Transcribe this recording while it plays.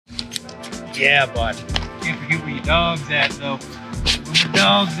Yeah, bud. Can't forget where your dog's at, though. Where your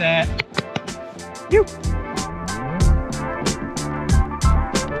dog's at. You.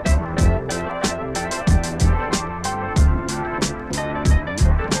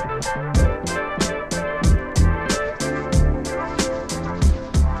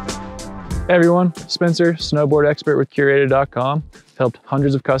 Hey everyone, Spencer, snowboard expert with Curated.com. Helped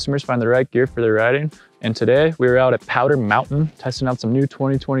hundreds of customers find the right gear for their riding. And today we were out at Powder Mountain testing out some new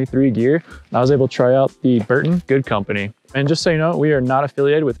 2023 gear. And I was able to try out the Burton Good Company. And just so you know, we are not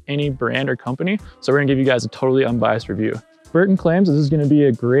affiliated with any brand or company, so we're gonna give you guys a totally unbiased review. Burton claims this is gonna be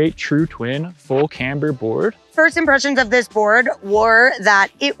a great true twin full camber board. First impressions of this board were that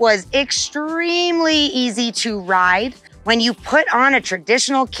it was extremely easy to ride. When you put on a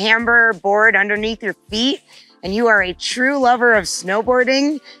traditional camber board underneath your feet and you are a true lover of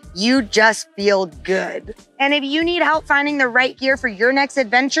snowboarding, you just feel good. And if you need help finding the right gear for your next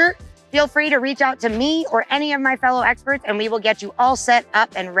adventure, feel free to reach out to me or any of my fellow experts and we will get you all set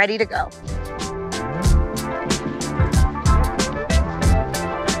up and ready to go.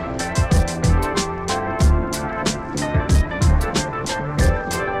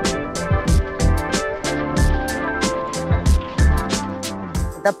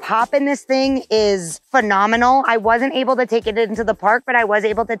 The pop in this thing is phenomenal. I wasn't able to take it into the park, but I was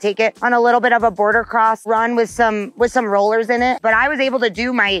able to take it on a little bit of a border cross run with some rollers in it. But I was able to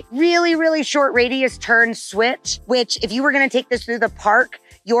do my really, really short radius turn switch, which if you were gonna take this through the park,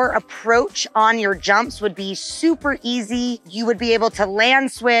 your approach on your jumps would be super easy. You would be able to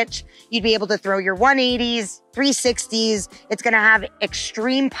land switch. You'd be able to throw your 180s, 360s. It's gonna have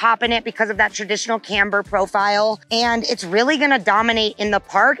extreme pop in it because of that traditional camber profile. And it's really gonna dominate in the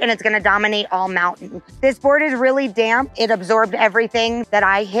park and it's gonna dominate all mountain. This board is really damp. It absorbed everything that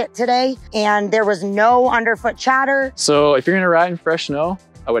I hit today and there was no underfoot chatter. So if you're gonna ride in fresh snow,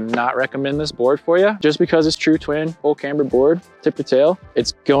 I would not recommend this board for you just because it's true twin full camber board, tip to tail.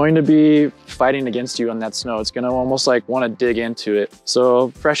 It's going to be fighting against you on that snow. It's gonna almost like want to dig into it. So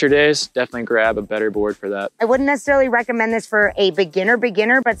fresher days, definitely grab a better board for that. I wouldn't necessarily recommend this for a beginner,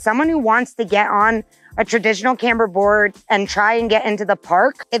 but someone who wants to get on a traditional camber board and try and get into the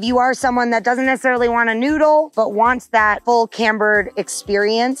park. If you are someone that doesn't necessarily want a noodle, but wants that full cambered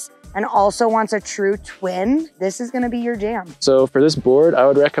experience, and also wants a true twin, this is gonna be your jam. So for this board, I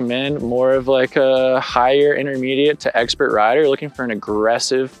would recommend more of like a higher intermediate to expert rider looking for an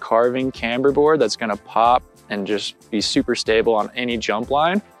aggressive carving camber board that's gonna pop and just be super stable on any jump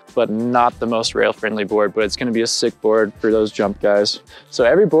line, but not the most rail friendly board, but it's gonna be a sick board for those jump guys. So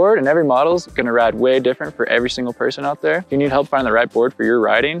every board and every model is gonna ride way different for every single person out there. If you need help finding the right board for your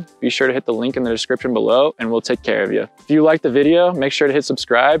riding, be sure to hit the link in the description below and we'll take care of you. If you liked the video, make sure to hit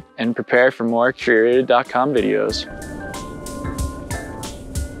subscribe and prepare for more Curated.com videos.